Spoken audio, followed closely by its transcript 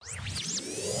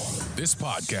This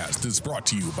podcast is brought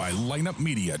to you by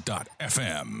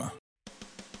lineupmedia.fm.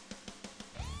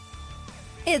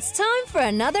 It's time for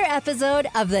another episode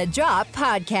of The Drop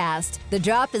Podcast. The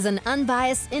Drop is an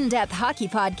unbiased, in-depth hockey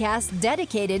podcast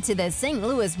dedicated to the St.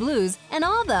 Louis Blues and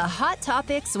all the hot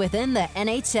topics within the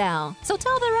NHL. So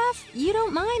tell the ref you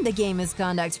don't mind the game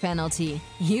misconduct penalty.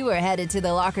 You were headed to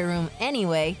the locker room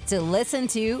anyway to listen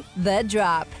to The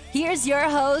Drop. Here's your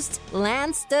host,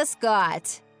 Lance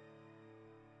Descott.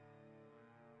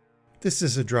 This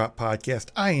is a Drop Podcast.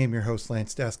 I am your host,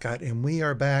 Lance Descott, and we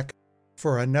are back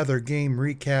for another game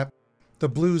recap. The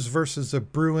Blues versus the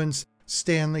Bruins,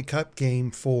 Stanley Cup Game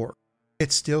 4.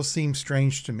 It still seems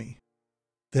strange to me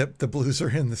that the Blues are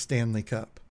in the Stanley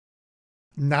Cup.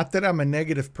 Not that I'm a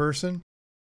negative person,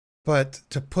 but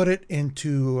to put it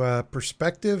into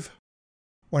perspective,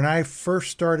 when I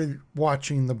first started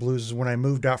watching the Blues is when I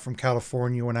moved out from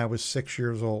California when I was 6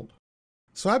 years old.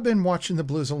 So I've been watching the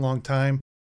Blues a long time.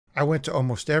 I went to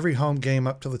almost every home game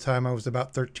up till the time I was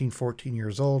about 13, 14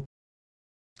 years old.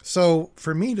 So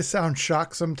for me to sound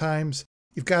shocked sometimes,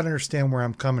 you've got to understand where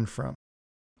I'm coming from.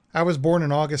 I was born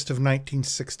in August of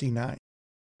 1969.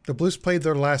 The Blues played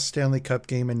their last Stanley Cup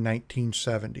game in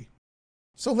 1970.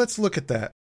 So let's look at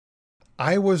that.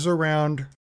 I was around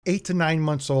 8 to 9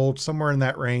 months old, somewhere in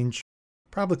that range,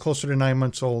 probably closer to 9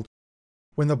 months old,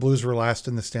 when the Blues were last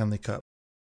in the Stanley Cup.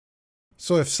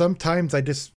 So if sometimes I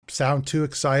just sound too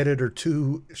excited or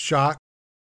too shocked,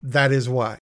 that is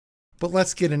why. But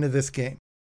let's get into this game.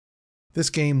 This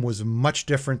game was much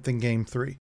different than Game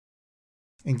 3.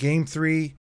 In Game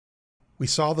 3, we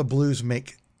saw the Blues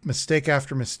make mistake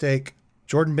after mistake.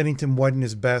 Jordan Binnington wasn't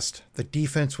his best. The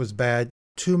defense was bad.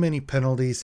 Too many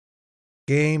penalties.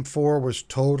 Game 4 was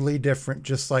totally different,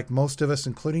 just like most of us,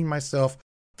 including myself,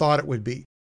 thought it would be.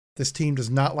 This team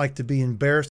does not like to be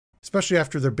embarrassed, especially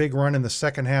after their big run in the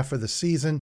second half of the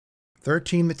season. They're a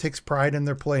team that takes pride in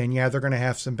their play, and yeah, they're going to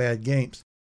have some bad games.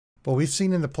 But we've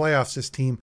seen in the playoffs this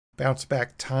team bounce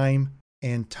back time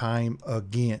and time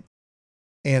again.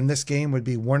 And this game would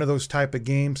be one of those type of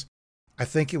games. I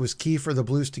think it was key for the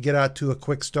Blues to get out to a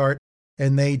quick start,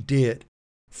 and they did.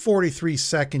 43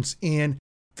 seconds in,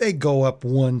 they go up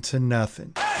 1-0. Perron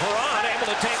able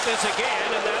to take this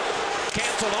again, and that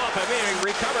canceled off. I mean, he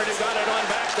recovered and got it on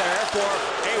back there for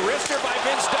a wrister by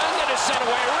Vince Dunn that is sent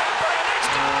away. Rapper, and they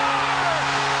score!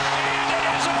 And it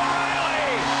is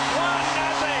O'Reilly! 1-0.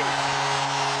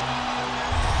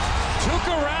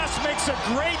 Tuukka Rask makes a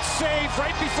great save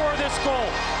right before this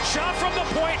goal. Shot from the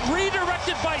point,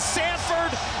 redirected by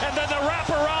Sanford, and then the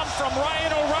wraparound from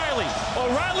Ryan O'Reilly.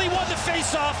 O'Reilly won the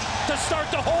faceoff to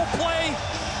start the whole play,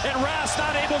 and Rask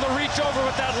not able to reach over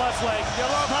with that left leg. You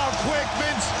love how quick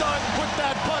Vince Dunn put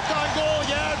that puck on goal.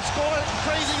 Yeah, it's going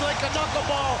crazy like a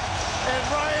knuckleball. And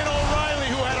Ryan O'Reilly,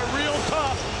 who had a real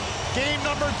tough game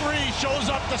number 3, shows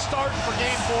up to start for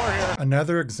game 4 here.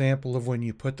 Another example of when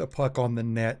you put the puck on the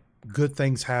net, good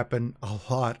things happen a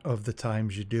lot of the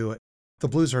times you do it. The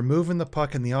Blues are moving the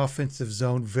puck in the offensive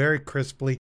zone very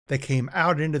crisply. They came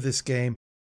out into this game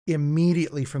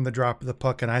immediately from the drop of the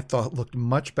puck, and I thought looked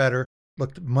much better,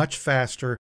 looked much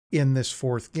faster in this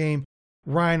fourth game.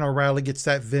 Ryan O'Reilly gets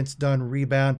that Vince Dunn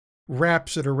rebound,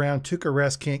 wraps it around. Tuukka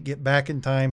Rask can't get back in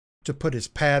time to put his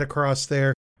pad across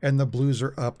there, and the Blues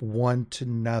are up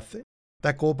 1-0.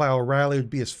 That goal by O'Reilly would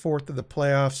be his 4th of the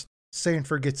playoffs.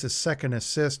 Sanford gets his 2nd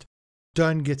assist.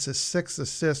 Dunn gets his 6th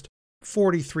assist,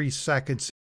 43 seconds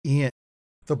in.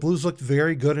 The Blues looked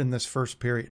very good in this first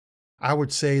period. I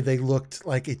would say they looked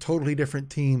like a totally different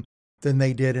team than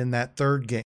they did in that third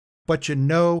game. But you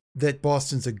know that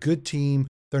Boston's a good team.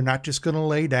 They're not just going to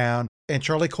lay down. And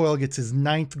Charlie Coyle gets his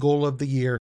 9th goal of the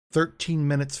year, 13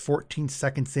 minutes, 14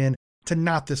 seconds in, to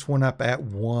knot this one up at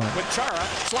 1. But Chara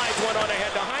slides one on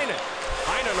ahead to Heinen.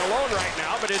 Heinen alone right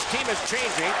now, but his team is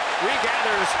changing.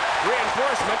 Regathers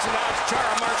reinforcements, and now it's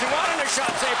Chara marching on, and a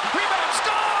shot save. Rebound,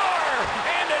 score!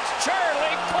 And it's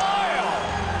Charlie Coyle!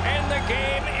 And the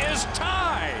game is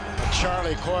tied.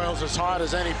 Charlie Coyle's as hot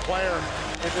as any player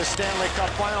in the Stanley Cup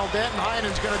Final. Denton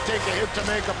Heinen's going to take a hit to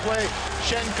make a play.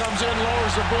 Shen comes in,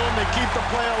 lowers the boom. They keep the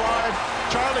play alive.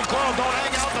 Charlie Coyle, don't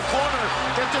hang out in the corner.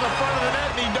 Get to the front of the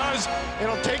net, and he does.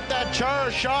 It'll take that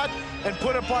Chara shot and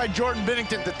put it by Jordan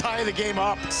Binnington to tie the game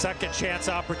up. Second chance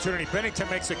opportunity. Binnington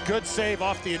makes a good save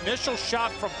off the initial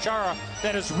shot from Chara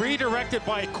that is redirected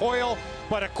by Coyle,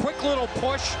 but a quick little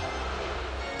push.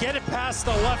 Get it past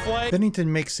the left leg. Binnington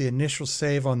makes the initial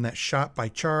save on that shot by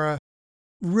Chara.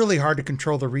 Really hard to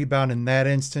control the rebound in that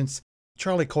instance.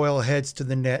 Charlie Coyle heads to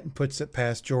the net and puts it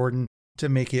past Jordan to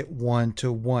make it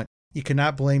 1-1. You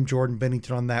cannot blame Jordan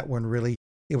Binnington on that one, really.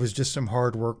 It was just some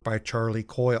hard work by Charlie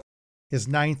Coyle. His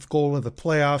 9th goal of the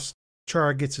playoffs,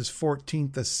 Chara gets his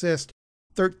 14th assist.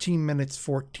 13 minutes,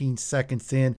 14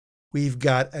 seconds in. We've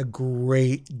got a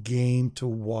great game to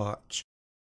watch.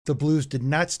 The Blues did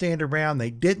not stand around. They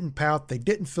didn't pout. They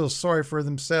didn't feel sorry for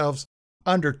themselves.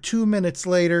 Under 2 minutes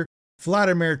later,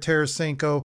 Vladimir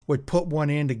Tarasenko would put one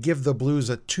in to give the Blues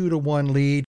a 2-1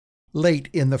 lead late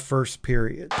in the first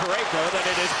period. Pareko, then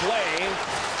it is Blais,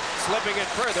 slipping it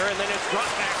further, and then it's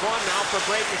dropped back one now for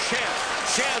Braden Shen.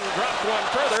 Shen dropped one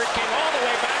further. It came all the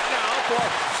way back now for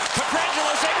Pietrangelo.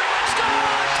 Let's go!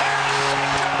 Tarasenko!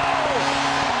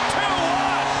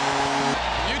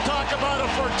 2-1! You talk about a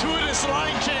fortuitous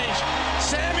line change.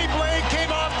 Sammy Blais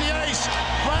came off the ice.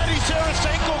 Vladdy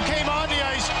Tarasenko came on the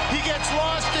ice. He gets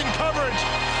lost in coverage.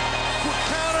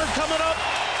 Counter coming up.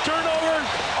 Turnover.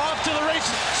 Off to the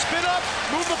races. Spin up.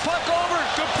 Move the puck over.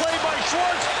 Good play by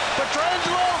Schwartz.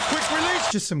 Pietrangelo. Quick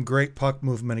release. Just some great puck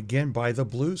movement again by the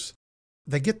Blues.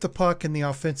 They get the puck in the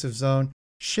offensive zone.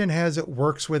 Shin has it,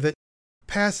 works with it,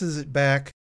 passes it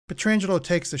back. Pietrangelo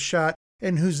takes the shot,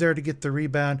 and who's there to get the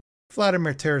rebound?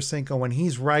 Vladimir Tarasenko. When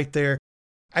he's right there,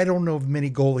 I don't know of many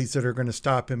goalies that are going to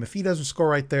stop him. If he doesn't score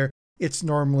right there, it's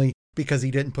normally because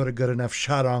he didn't put a good enough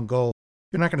shot on goal.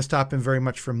 You're not going to stop him very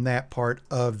much from that part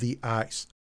of the ice.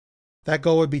 That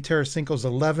goal would be Tarasenko's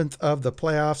 11th of the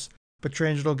playoffs.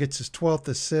 Pietrangelo gets his 12th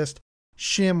assist.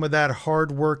 Shim, with that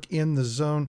hard work in the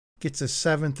zone, gets his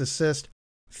 7th assist.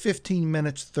 15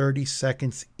 minutes, 30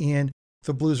 seconds in.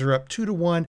 The Blues are up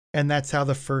 2-1, and that's how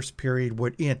the first period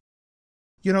would end.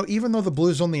 You know, even though the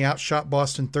Blues only outshot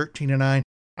Boston 13-9,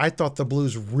 I thought the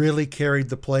Blues really carried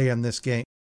the play in this game.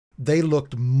 They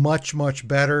looked much, much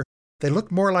better. They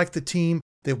looked more like the team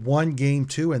that won Game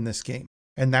 2 in this game.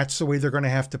 And that's the way they're going to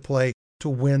have to play to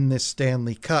win this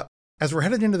Stanley Cup. As we're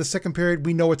headed into the second period,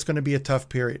 we know it's going to be a tough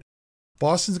period.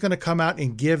 Boston's going to come out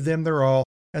and give them their all,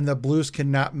 and the Blues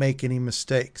cannot make any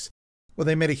mistakes. Well,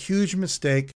 they made a huge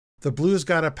mistake. The Blues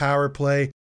got a power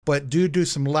play, but due to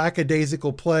some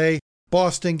lackadaisical play,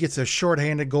 Boston gets a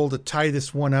shorthanded goal to tie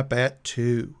this one up at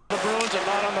 2. The Bruins are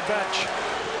not on the bench.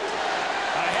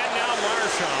 Ahead now,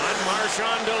 Marchand.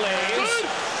 Marchand delays.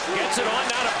 Gets it on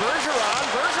now to Bergeron.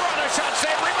 Bergeron, a shot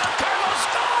save. Rebound. Carlo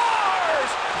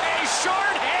scores! A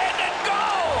short-handed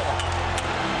goal!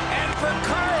 And for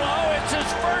Carlo, it's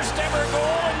his first ever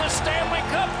goal in the Stanley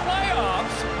Cup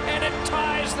playoffs, and it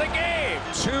ties the game.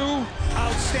 Two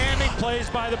outstanding plays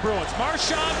by the Bruins.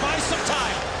 Marchand buys some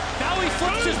time. Now he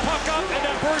flips his puck up, and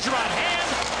then Bergeron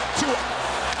hand to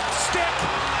stick,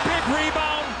 big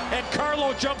rebound, and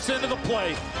Carlo jumps into the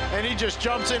play. And he just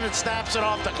jumps in and snaps it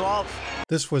off the glove.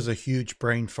 This was a huge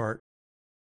brain fart.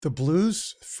 The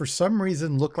Blues, for some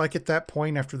reason, looked like at that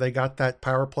point after they got that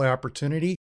power play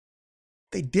opportunity,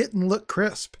 they didn't look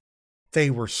crisp. They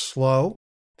were slow.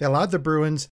 They allowed the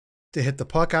Bruins to hit the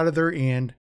puck out of their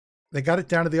end. They got it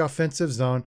down to the offensive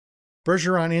zone.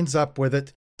 Bergeron ends up with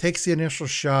it, takes the initial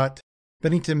shot.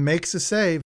 Bennington makes a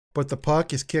save, but the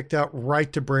puck is kicked out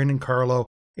right to Brandon Carlo,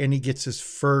 and he gets his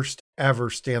first ever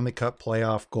Stanley Cup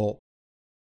playoff goal.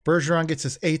 Bergeron gets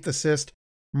his 8th assist.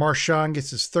 Marchand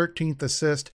gets his 13th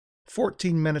assist.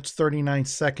 14 minutes, 39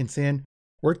 seconds in.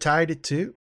 We're tied at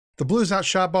 2. The Blues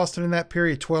outshot Boston in that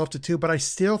period 12-2, but I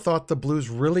still thought the Blues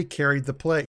really carried the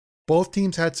play. Both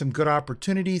teams had some good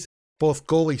opportunities. Both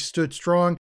goalies stood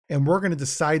strong, and we're going to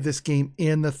decide this game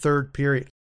in the third period.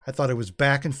 I thought it was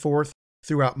back and forth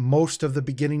throughout most of the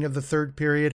beginning of the third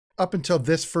period, up until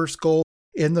this first goal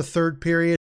in the third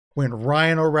period, when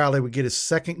Ryan O'Reilly would get his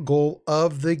second goal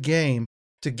of the game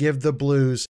to give the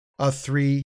Blues a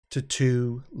 3-2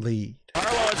 lead.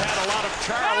 Carlo has had a lot of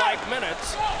Chara-like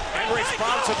minutes and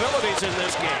responsibilities in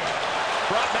this game.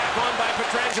 Brought back on by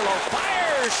Pietrangelo.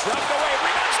 Fires, shoved away.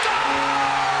 Rebound, score!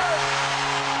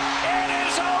 It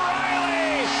is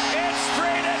O'Reilly. It's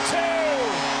 3-2.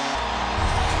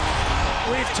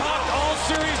 We've talked all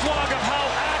series long of how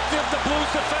active the Blues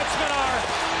defensemen are.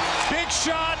 Big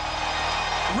shot,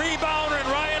 rebound, and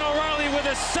Ryan O'Reilly with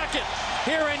his second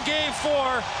here in Game 4.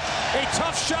 A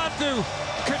tough shot to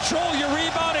control your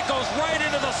rebound. It goes right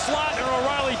into the slot, and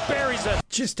O'Reilly buries it.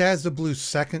 Just as the Blues'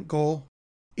 second goal,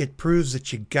 it proves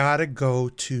that you gotta go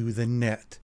to the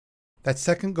net. That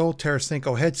second goal,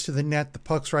 Tarasenko heads to the net. The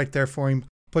puck's right there for him,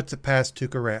 puts it past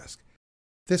Tuukka Rask.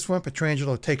 This one,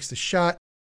 Pietrangelo takes the shot.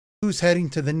 Who's heading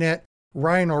to the net?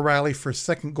 Ryan O'Reilly for his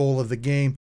second goal of the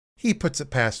game. He puts it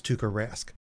past Tuukka Rask.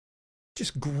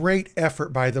 Just great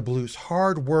effort by the Blues.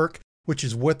 Hard work, which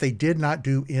is what they did not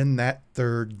do in that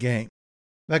third game.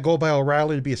 That goal by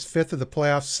O'Reilly to be his 5th of the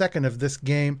playoffs, 2nd of this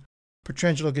game.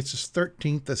 Pietrangelo gets his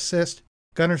 13th assist.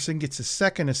 Gunnarsson gets his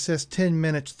 2nd assist, 10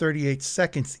 minutes, 38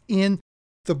 seconds in.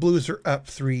 The Blues are up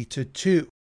 3-2.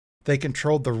 They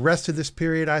controlled the rest of this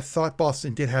period. I thought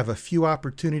Boston did have a few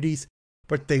opportunities,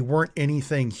 but they weren't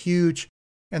anything huge.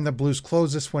 And the Blues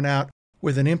closed this one out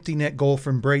with an empty net goal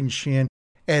from Braden Shen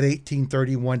at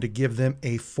 18:31 to give them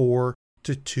a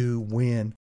 4-2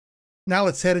 win. Now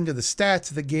let's head into the stats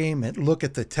of the game and look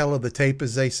at the tell of the tape,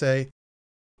 as they say.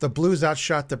 The Blues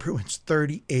outshot the Bruins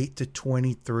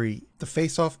 38-23. The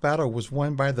face-off battle was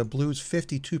won by the Blues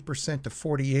 52% to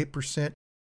 48%.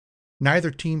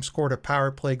 Neither team scored a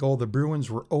power play goal. The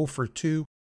Bruins were 0 for 2.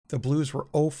 The Blues were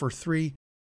 0 for 3.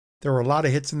 There were a lot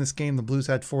of hits in this game. The Blues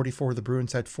had 44. The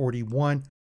Bruins had 41.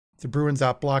 The Bruins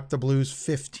outblocked the Blues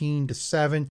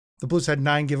 15-7. The Blues had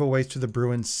 9 giveaways to the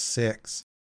Bruins 6.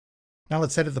 Now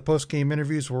let's head to the post-game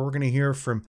interviews where we're going to hear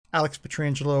from Alex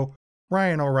Pietrangelo,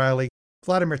 Ryan O'Reilly,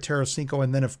 Vladimir Tarasenko,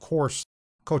 and then, of course,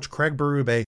 Coach Craig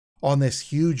Berube on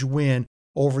this huge win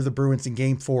over the Bruins in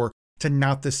Game 4 to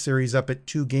knot this series up at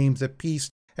 2 games apiece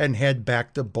and head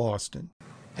back to Boston.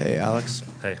 Hey, Alex.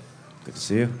 Hey. Good to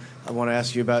see you. I want to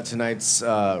ask you about tonight's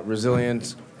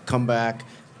resilient comeback.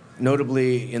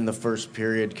 Notably, in the first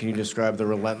period, can you describe the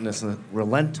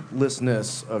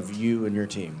relentlessness of you and your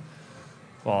team?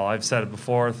 Well, I've said it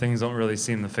before, things don't really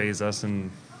seem to faze us,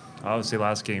 and obviously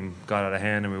last game got out of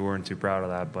hand and we weren't too proud of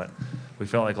that, but we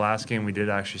felt like last game we did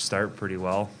actually start pretty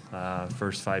well,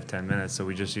 first 5-10 minutes, so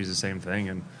we just used the same thing,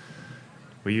 and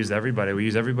we used everybody. We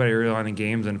use everybody early on in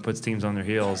games, and it puts teams on their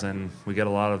heels, and we get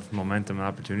a lot of momentum and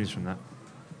opportunities from that.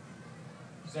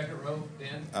 Second row,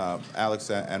 Dan. Alex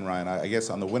and Ryan, I guess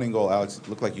on the winning goal, Alex, it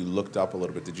looked like you looked up a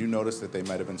little bit. Did you notice that they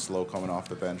might have been slow coming off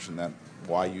the bench, and that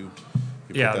why you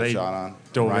put that shot on?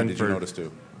 Ryan, did you notice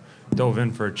too? Dove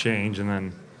in for a change, and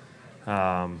then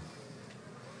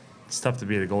it's tough to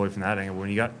be the goalie from that angle. When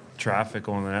you got traffic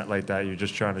on the net like that, you're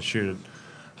just trying to shoot it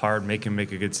hard, make him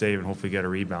make a good save, and hopefully get a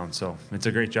rebound. So it's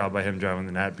a great job by him driving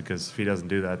the net, because if he doesn't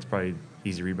do that, it's probably an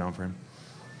easy rebound for him.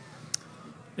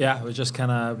 Yeah, it was just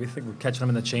kind of, we think we're catching him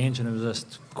in the change, and it was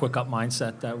just quick up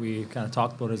mindset that we kind of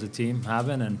talked about as a team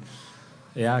having, and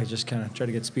yeah, he just kind of tried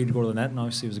to get speed to go to the net, and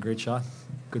obviously it was a great shot.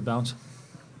 Good bounce.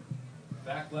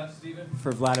 Back left, Steven.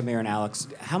 For Vladimir and Alex,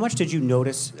 how much did you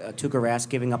notice Tuukka Rask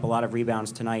giving up a lot of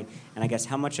rebounds tonight? And I guess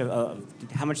how much did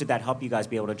that help you guys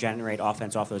be able to generate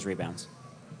offense off those rebounds?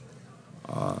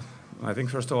 I think,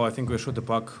 first of all, I think we shoot the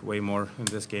puck way more in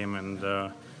this game,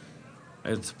 and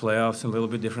it's playoffs, a little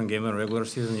bit different game than regular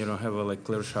season. You don't have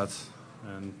clear shots,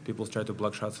 and people try to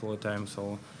block shots all the time.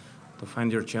 So to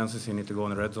find your chances, you need to go in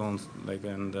the red zone,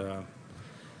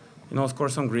 and score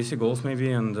some greasy goals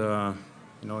maybe. And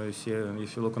you see,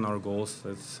 if you look on our goals,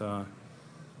 it's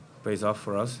pays off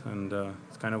for us, and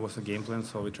it kind of was a game plan.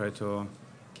 So we try to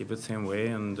keep it the same way,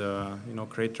 and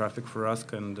create traffic for us,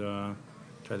 and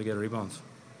try to get rebounds.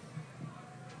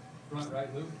 Front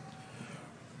right, Lou.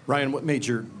 Ryan, what made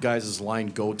your guys' line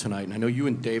go tonight? And I know you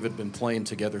and Dave have been playing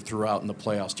together throughout in the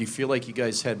playoffs. Do you feel like you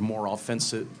guys had more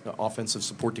offensive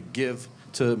support to give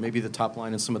to maybe the top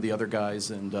line and some of the other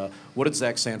guys? And what did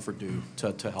Zach Sanford do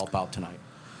to help out tonight?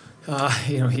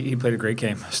 He played a great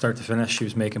game, start to finish. He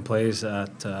was making plays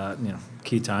at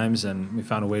key times, and we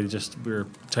found a way to we were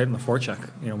tight on the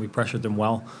forecheck. We pressured them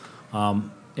well.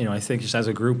 I think just as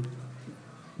a group,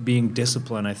 being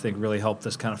disciplined, I think really helped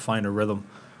us kind of find a rhythm,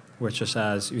 which just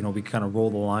as we kind of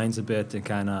roll the lines a bit and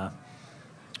kind of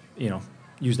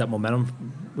use that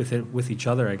momentum with each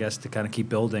other, I guess, to kind of keep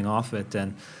building off it.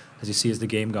 And as you see, as the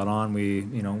game got on, we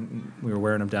were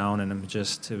wearing them down, and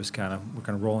we're kind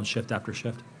of rolling shift after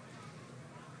shift.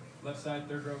 Left side,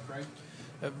 third row, Frank.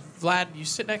 Vlad, you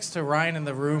sit next to Ryan in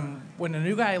the room. When a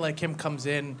new guy like him comes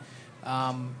in,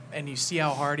 and you see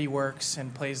how hard he works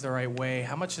and plays the right way,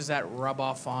 how much does that rub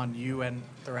off on you and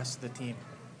the rest of the team?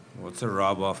 What's a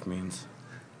rub off means?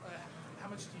 How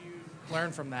much do you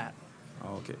learn from that?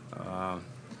 Okay.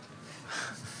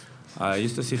 I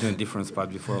used to sit in a different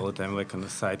spot before all the time, like on the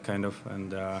side kind of,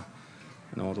 and it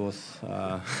was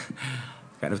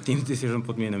kind of team's decision,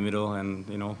 put me in the middle, and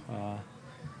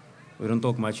we don't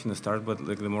talk much in the start, but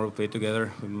the more we play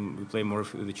together, we play more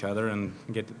with each other and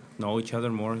get to know each other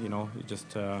more. You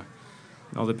just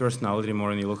know the personality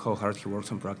more, and you look how hard he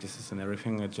works on practices and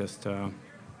everything. It just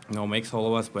makes all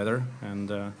of us better,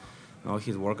 and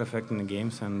his work effect in the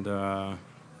games, and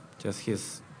just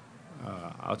his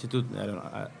attitude.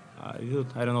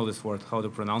 I don't know this word, how to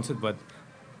pronounce it, but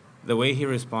the way he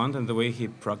responds and the way he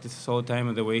practices all the time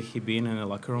and the way he been in the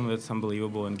locker room, that's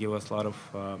unbelievable, and give us a lot of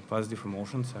positive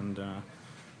emotions, and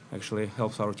actually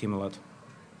helps our team a lot.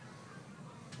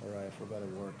 All right, I forgot a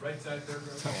word. Right side, third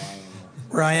row.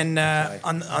 Ryan,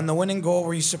 on the winning goal,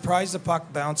 were you surprised the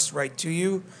puck bounced right to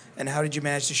you, and how did you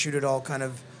manage to shoot it all kind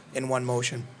of in one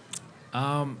motion?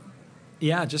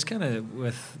 Yeah, just kind of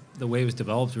with the way it was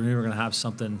developed, we knew we were going to have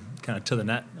something kind of to the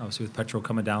net, obviously with Petro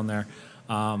coming down there.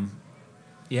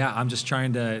 Yeah, I'm just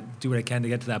trying to do what I can to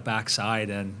get to that backside,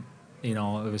 and, it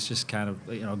was just kind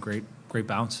of, great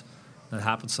bounce. That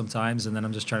happens sometimes, and then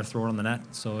I'm just trying to throw it on the net.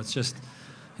 So it's just,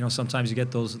 sometimes you get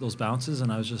those bounces,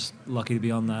 and I was just lucky to be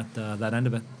on that end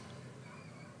of it.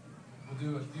 We'll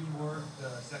do a few more,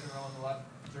 the second row on the left.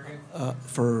 Sergey?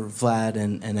 For Vlad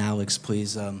and Alex,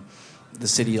 please. The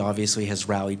city obviously has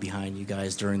rallied behind you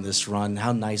guys during this run.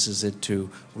 How nice is it to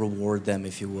reward them,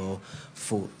 if you will,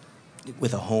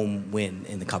 with a home win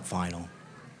in the Cup final?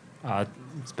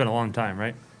 It's been a long time,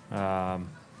 right?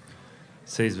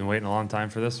 City's been waiting a long time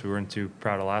for this. We weren't too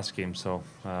proud of last game, so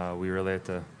we really had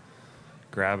to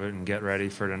grab it and get ready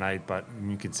for tonight. But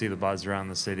you can see the buzz around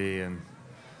the city, and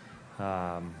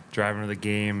driving to the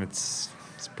game, it's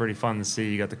pretty fun to see.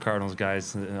 You got the Cardinals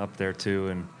guys up there too,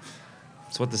 and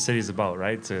it's what the city's about,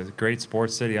 right? It's a great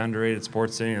sports city, underrated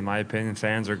sports city, in my opinion.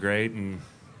 Fans are great, and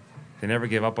they never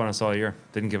gave up on us all year.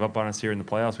 Didn't give up on us here in the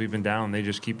playoffs. We've been down. They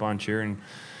just keep on cheering,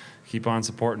 keep on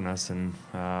supporting us, and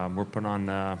we're putting on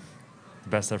the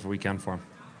best effort we can for them.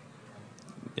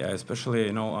 Yeah, especially,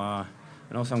 I know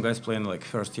some guys playing like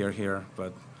first year here,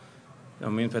 but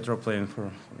me and Petro playing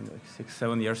for like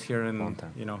 6-7 years here, and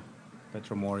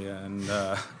Petro more, yeah, and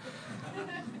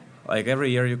like every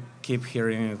year you keep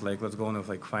hearing it, like, let's go in the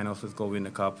like finals, let's go win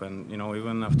the cup, and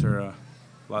even after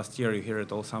last year you hear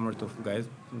it all summer to guys,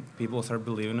 people start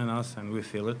believing in us, and we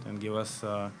feel it, and give us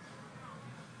a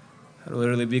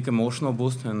really big emotional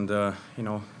boost, and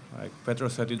like Petro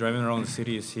said, you're driving around the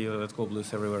city, you see Let's Go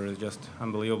Blues everywhere. It's just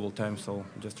unbelievable time, so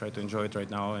just try to enjoy it right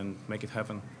now and make it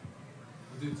happen.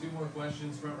 We'll do two more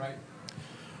questions, front right.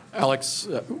 Alex,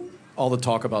 all the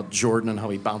talk about Jordan and how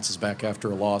he bounces back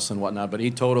after a loss and whatnot, but he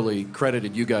totally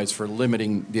credited you guys for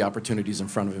limiting the opportunities in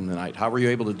front of him tonight. How were you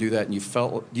able to do that, and do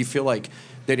you feel like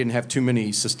they didn't have too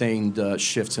many sustained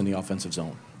shifts in the offensive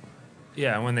zone?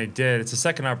 Yeah, when they did, it's the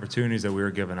second opportunities that we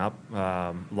were giving up.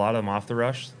 A lot of them off the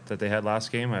rush that they had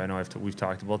last game. I know we've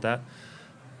talked about that.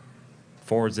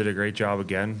 Forwards did a great job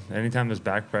again. Anytime there's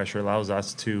back pressure, it allows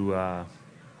us to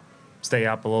stay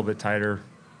up a little bit tighter,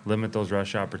 limit those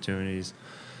rush opportunities.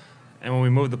 And when we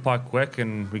move the puck quick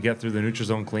and we get through the neutral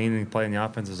zone clean and play in the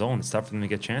offensive zone, it's tough for them to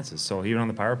get chances. So even on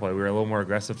the power play, we were a little more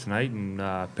aggressive tonight and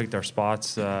picked our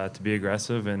spots to be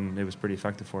aggressive, and it was pretty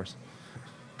effective for us.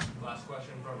 Last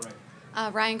question, front right.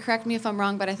 Ryan, correct me if I'm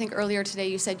wrong, but I think earlier today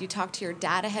you said you talked to your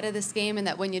dad ahead of this game, and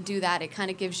that when you do that, it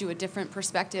kind of gives you a different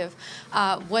perspective.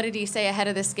 What did he say ahead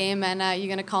of this game, and you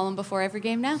going to call him before every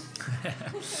game now?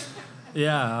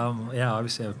 Yeah,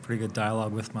 obviously I have a pretty good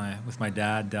dialogue with my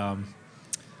dad. I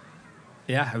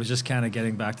was just kind of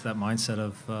getting back to that mindset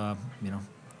of,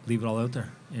 leave it all out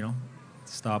there,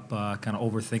 stop kind of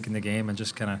overthinking the game and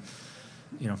just kind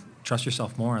of, trust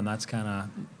yourself more. And that's kind of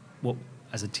what,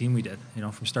 as a team, we did.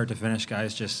 From start to finish,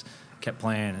 guys just kept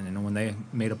playing. And, when they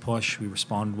made a push, we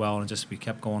responded well, and we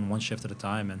kept going one shift at a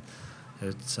time. And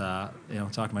it's,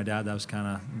 talking to my dad, that was kind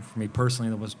of, for me personally,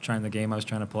 that was trying the game I was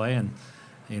trying to play. And,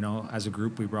 as a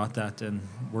group, we brought that and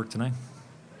worked tonight.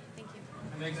 Thank you.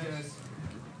 Thanks, guys.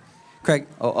 Craig,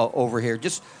 over here,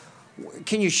 just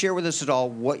can you share with us at all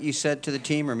what you said to the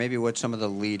team, or maybe what some of the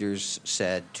leaders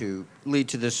said to lead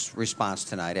to this response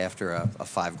tonight after a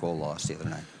 5-goal loss the other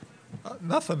night?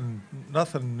 Nothing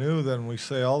new than we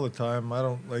say all the time. I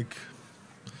don't like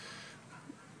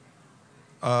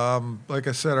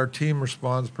I said, our team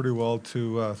responds pretty well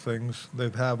to things. They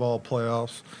have all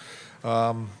playoffs.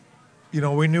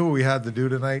 We knew what we had to do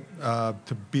tonight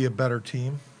to be a better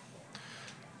team.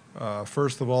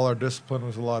 First of all, our discipline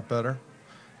was a lot better.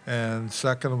 And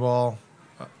second of all,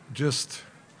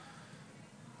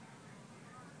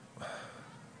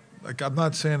 I'm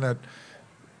not saying that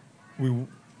we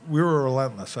were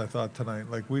relentless, I thought, tonight.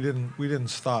 Like, we didn't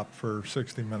stop for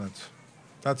 60 minutes.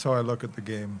 That's how I look at the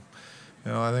game.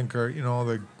 I think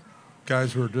the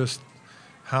guys were just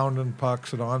hounding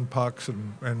pucks and on pucks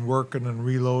and working and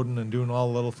reloading and doing all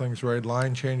the little things right.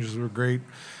 Line changes were great.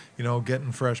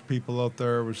 Getting fresh people out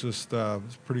there was just it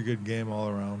was a pretty good game all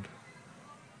around.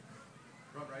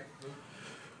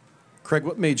 Craig,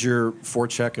 what made your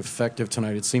forecheck effective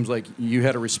tonight? It seems like you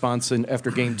had a response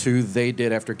after Game 2, they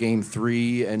did after Game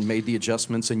 3, and made the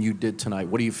adjustments, and you did tonight.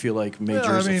 What do you feel like made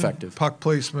yours effective? Puck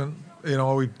placement.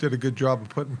 We did a good job of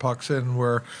putting pucks in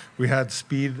where we had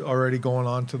speed already going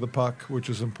on to the puck, which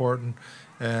is important,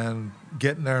 and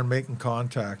getting there and making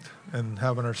contact and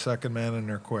having our second man in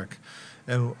there quick.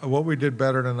 And what we did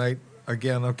better tonight,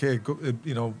 again, we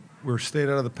stayed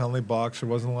out of the penalty box. There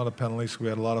wasn't a lot of penalties, so we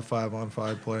had a lot of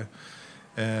 5-on-5 play.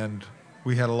 And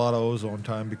we had a lot of ozone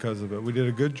time because of it. We did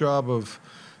a good job of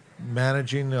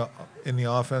managing in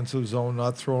the offensive zone,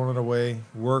 not throwing it away,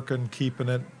 working, keeping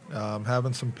it,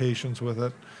 having some patience with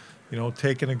it,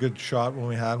 taking a good shot when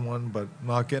we had one, but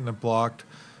not getting it blocked,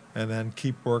 and then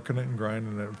keep working it and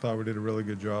grinding it. I thought we did a really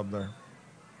good job there.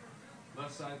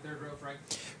 Left side, third row, Frank.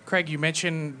 Craig, you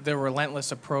mentioned the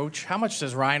relentless approach. How much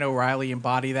does Ryan O'Reilly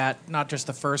embody that? Not just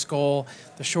the first goal,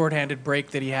 the shorthanded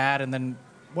break that he had, and then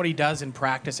what he does in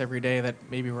practice every day that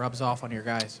maybe rubs off on your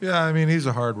guys. Yeah, I mean, he's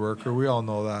a hard worker. We all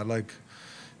know that. Like,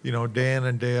 day in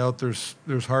and day out, there's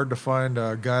hard to find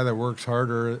a guy that works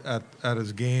harder at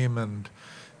his game, and,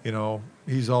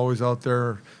 he's always out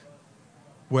there,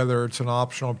 whether it's an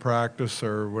optional practice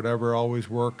or whatever, always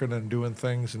working and doing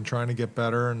things and trying to get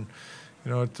better. And,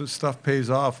 stuff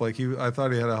pays off. Like, I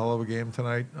thought he had a hell of a game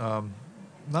tonight.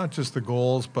 Not just the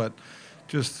goals, but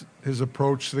just his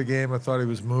approach to the game. I thought he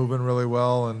was moving really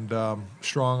well and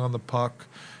strong on the puck.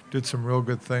 Did some real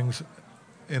good things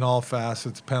in all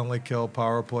facets, penalty kill,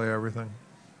 power play, everything.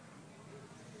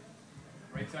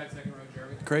 Right side, second row,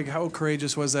 Jeremy. Craig, how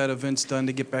courageous was that of Vince Dunn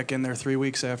to get back in there 3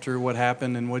 weeks after what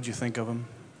happened, and what did you think of him?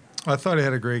 I thought he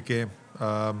had a great game.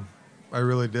 I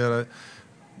really did.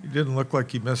 He didn't look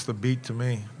like he missed a beat to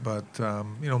me, but,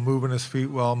 moving his feet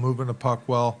well, moving the puck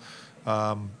well,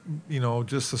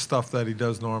 just the stuff that he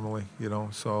does normally,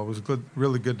 So it was good,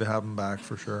 really good to have him back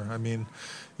for sure. I mean,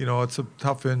 it's a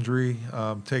tough injury,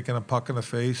 taking a puck in the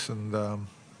face, and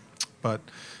but,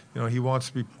 he wants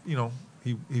to be,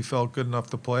 he felt good enough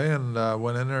to play and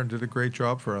went in there and did a great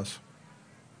job for us.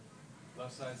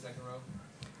 Left side, second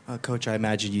row. Coach, I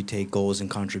imagine you take goals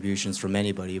and contributions from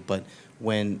anybody, but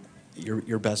when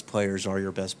your best players are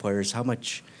your best players, how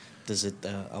much does it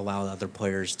allow other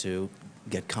players to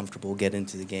get comfortable, get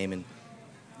into the game, and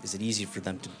is it easy for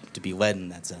them to be led in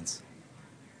that sense?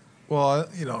 Well,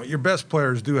 your best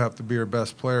players do have to be your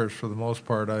best players for the most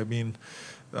part. I mean,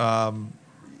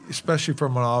 especially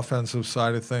from an offensive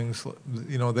side of things,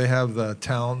 they have the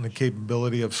talent and the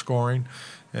capability of scoring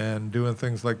and doing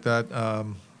things like that.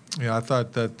 I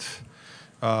thought that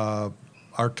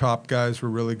our top guys were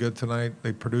really good tonight.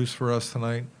 They produced for us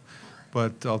tonight.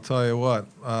 But I'll tell you what,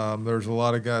 there's a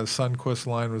lot of guys. Sundqvist's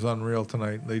line was unreal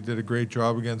tonight. They did a great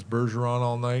job against Bergeron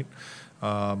all night.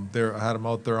 I had them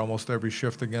out there almost every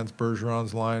shift against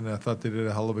Bergeron's line. I thought they did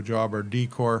a hell of a job. Our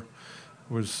D-corps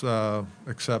was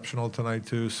exceptional tonight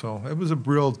too. So it was a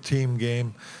real team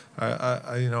game.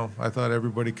 I thought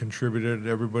everybody contributed.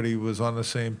 Everybody was on the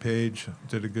same page.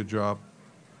 Did a good job.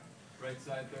 Right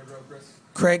side, third row, Chris.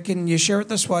 Craig, can you share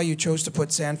with us why you chose to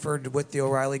put Sanford with the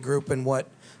O'Reilly group, and what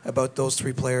about those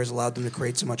three players allowed them to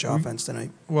create so much offense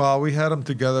tonight? Well, we had them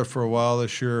together for a while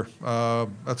this year. It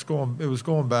was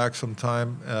going back some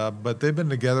time, but they've been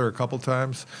together a couple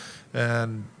times,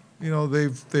 and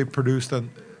they've produced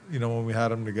when we had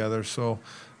them together. So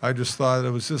I just thought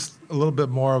it was just a little bit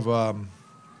more of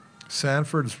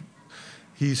Sanford's.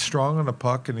 He's strong on the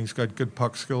puck, and he's got good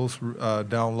puck skills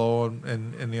down low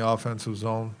and in the offensive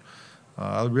zone.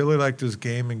 I really liked his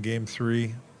game in Game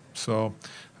 3, so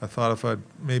I thought if I'd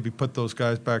maybe put those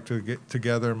guys back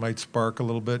together, it might spark a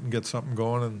little bit and get something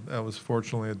going, and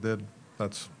fortunately it did.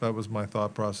 That was my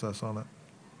thought process on it.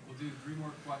 We'll do 3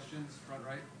 more questions, front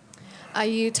right.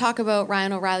 You talk about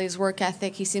Ryan O'Reilly's work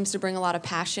ethic. He seems to bring a lot of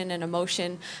passion and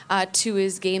emotion to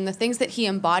his game. The things that he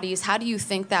embodies, how do you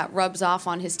think that rubs off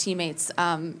on his teammates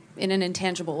in an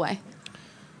intangible way?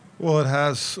 Well, it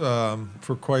has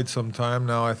for quite some time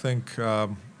now. I think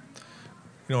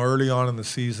early on in the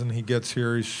season, he gets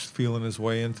here, he's feeling his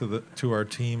way to our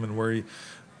team and where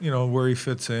he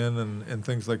fits in and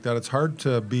things like that. It's hard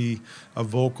to be a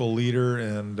vocal leader,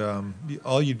 and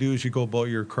all you do is you go about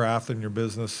your craft and your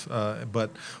business. But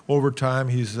over time,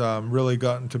 he's really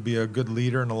gotten to be a good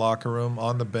leader in the locker room,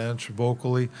 on the bench,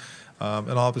 vocally.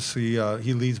 And obviously,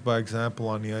 he leads by example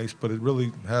on the ice, but it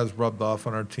really has rubbed off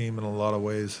on our team in a lot of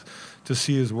ways. To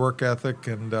see his work ethic,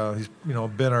 and he's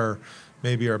been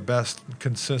maybe our best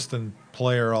consistent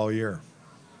player all year.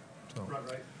 So.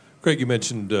 Craig, you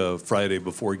mentioned Friday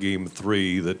before Game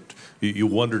 3 that you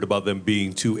wondered about them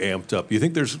being too amped up. You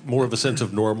think there's more of a sense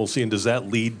of normalcy, and does that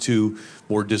lead to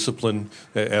more discipline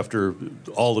after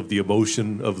all of the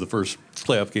emotion of the first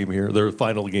playoff game here, their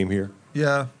final game here?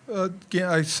 Yeah,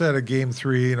 I said at Game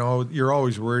 3, you're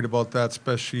always worried about that,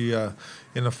 especially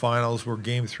in the finals where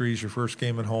Game 3 is your first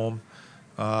game at home.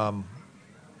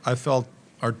 I felt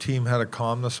our team had a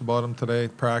calmness about them today.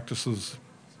 Practice was,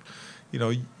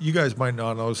 you guys might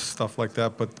not know stuff like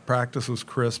that, but the practice was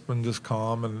crisp and just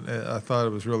calm, and I thought it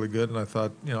was really good. And I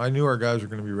thought, I knew our guys were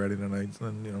going to be ready tonight.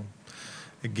 And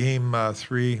at Game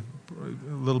 3,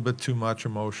 a little bit too much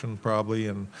emotion probably,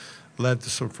 and a led to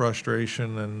some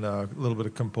frustration and a little bit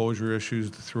of composure issues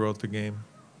throughout the game.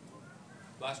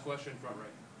 Last question, front right.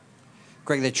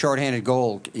 Greg, that shorthanded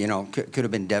goal, could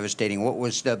have been devastating. What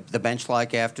was the bench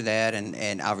like after that?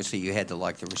 And obviously you had to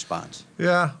like the response.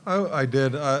 Yeah, I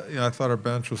did. I thought our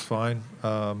bench was fine.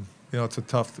 It's a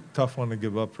tough one to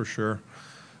give up for sure.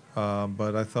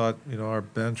 But I thought, our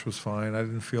bench was fine. I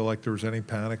didn't feel like there was any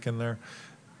panic in there.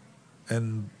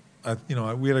 And,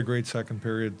 we had a great second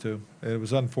period too. It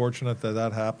was unfortunate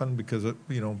that happened because,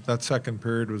 that second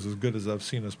period was as good as I've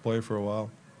seen us play for a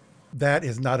while. That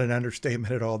is not an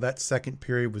understatement at all. That second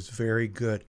period was very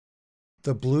good.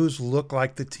 The Blues look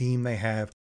like the team they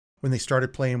have when they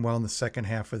started playing well in the second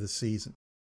half of the season.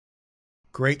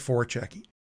 Great forechecking.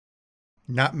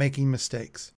 Not making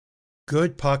mistakes.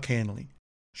 Good puck handling.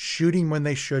 Shooting when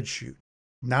they should shoot.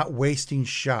 Not wasting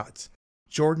shots.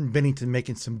 Jordan Binnington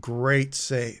making some great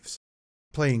saves.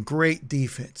 Playing great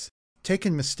defense.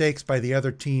 Taking mistakes by the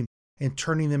other team and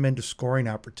turning them into scoring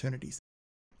opportunities.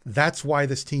 That's why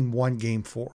this team won Game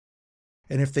 4.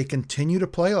 And if they continue to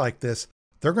play like this,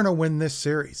 they're going to win this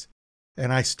series.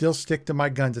 And I still stick to my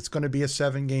guns. It's going to be a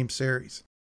 7-game series.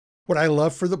 Would I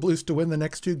love for the Blues to win the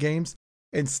next 2 games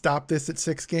and stop this at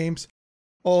 6 games?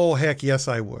 Oh, heck yes,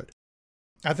 I would.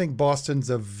 I think Boston's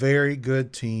a very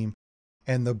good team,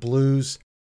 and the Blues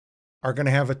are going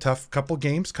to have a tough couple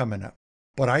games coming up.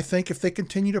 But I think if they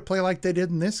continue to play like they did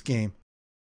in this game,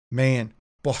 man,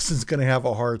 Boston's going to have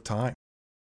a hard time.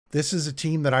 This is a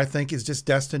team that I think is just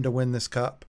destined to win this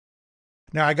cup.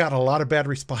 Now, I got a lot of bad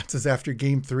responses after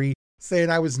Game 3 saying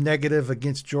I was negative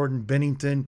against Jordan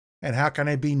Binnington, and how can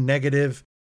I be negative?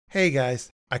 Hey, guys,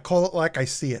 I call it like I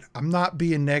see it. I'm not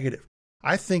being negative.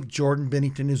 I think Jordan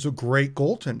Binnington is a great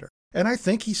goaltender, and I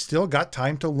think he's still got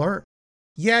time to learn.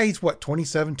 Yeah, he's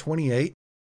 27, 28,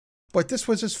 but this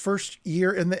was his first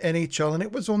year in the NHL, and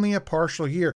it was only a partial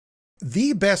year.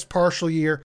 The best partial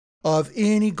year of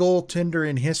any goaltender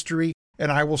in history,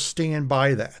 and I will stand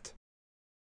by that.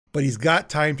 But he's got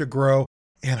time to grow,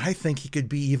 and I think he could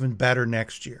be even better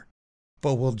next year.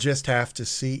 But we'll just have to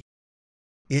see.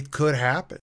 It could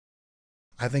happen.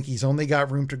 I think he's only got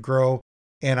room to grow,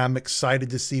 and I'm excited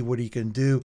to see what he can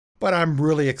do. But I'm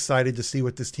really excited to see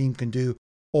what this team can do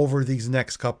over these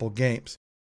next couple games.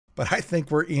 But I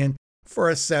think we're in for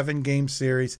a 7-game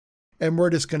series, and we're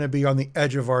just going to be on the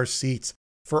edge of our seats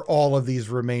for all of these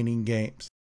remaining games.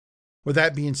 With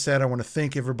that being said, I want to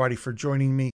thank everybody for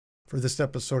joining me for this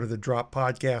episode of the Drop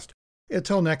Podcast.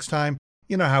 Until next time,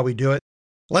 you know how we do it.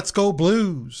 Let's go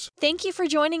Blues! Thank you for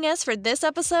joining us for this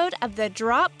episode of the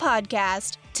Drop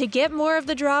Podcast. To get more of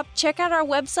The Drop, check out our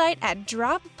website at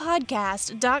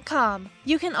droppodcast.com.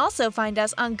 You can also find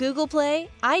us on Google Play,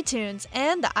 iTunes,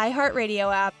 and the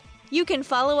iHeartRadio app. You can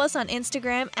follow us on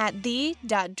Instagram at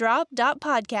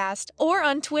the.drop.podcast or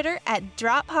on Twitter at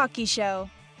Drop Hockey Show.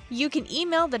 You can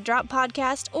email the Drop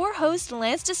Podcast or host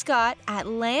Lance DeScott at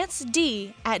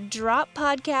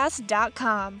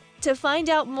lanced@droppodcast.com. To find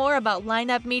out more about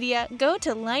Lineup Media, go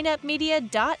to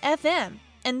lineupmedia.fm.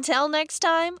 Until next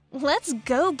time, let's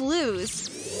go Blues!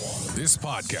 This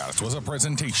podcast was a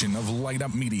presentation of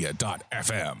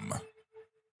lineupmedia.fm.